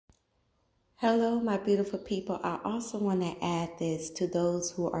Hello, my beautiful people. I also want to add this to those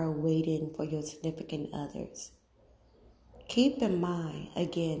who are waiting for your significant others. Keep in mind,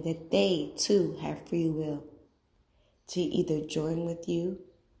 again, that they too have free will to either join with you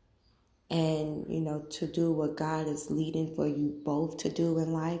and, to do what God is leading for you both to do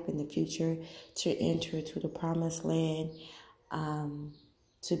in life in the future, to enter to the promised land,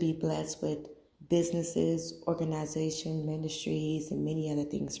 to be blessed with businesses, organization, ministries, and many other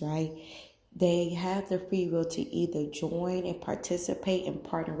things, right? They have the free will to either join and participate and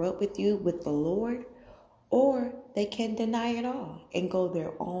partner up with you with the Lord, or they can deny it all and go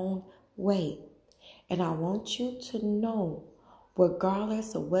their own way. And I want you to know,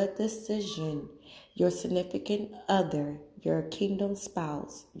 regardless of what decision your significant other, your kingdom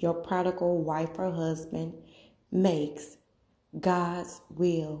spouse, your prodigal wife or husband makes, God's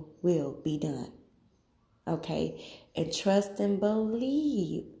will be done. Okay? And trust and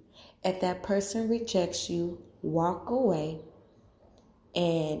believe. If that person rejects you, walk away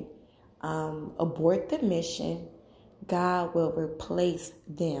and abort the mission. God will replace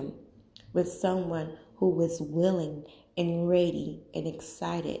them with someone who is willing and ready and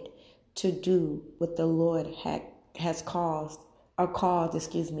excited to do what the Lord has called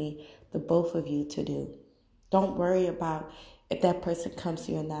the both of you to do. Don't worry about if that person comes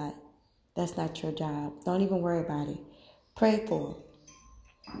to you or not. That's not your job. Don't even worry about it. Pray for them.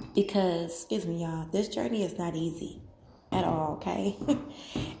 Because, y'all, this journey is not easy at all, okay?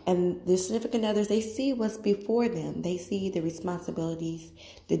 And the significant others, they see what's before them. They see the responsibilities,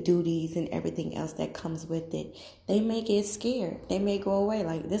 the duties, and everything else that comes with it. They may get scared. They may go away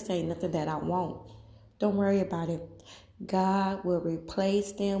like, this ain't nothing that I want. Don't worry about it. God will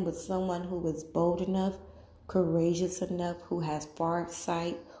replace them with someone who is bold enough, courageous enough, who has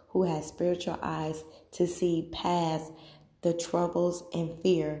foresight, who has spiritual eyes to see past the troubles and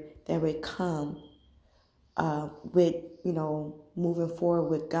fear that would come with, moving forward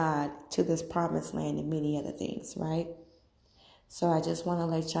with God to this promised land and many other things, right? So I just want to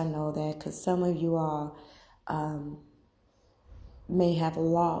let y'all know that, because some of you all may have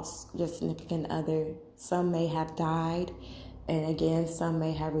lost your significant other. Some may have died. And again, some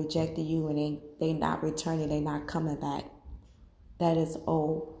may have rejected you and they not returning, they not coming back. That is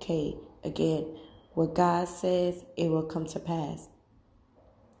okay. Again, what God says, it will come to pass.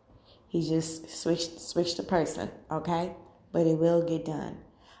 He just switched the person, okay? But it will get done.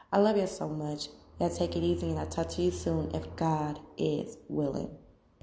 I love you so much. Y'all take it easy, and I'll talk to you soon if God is willing.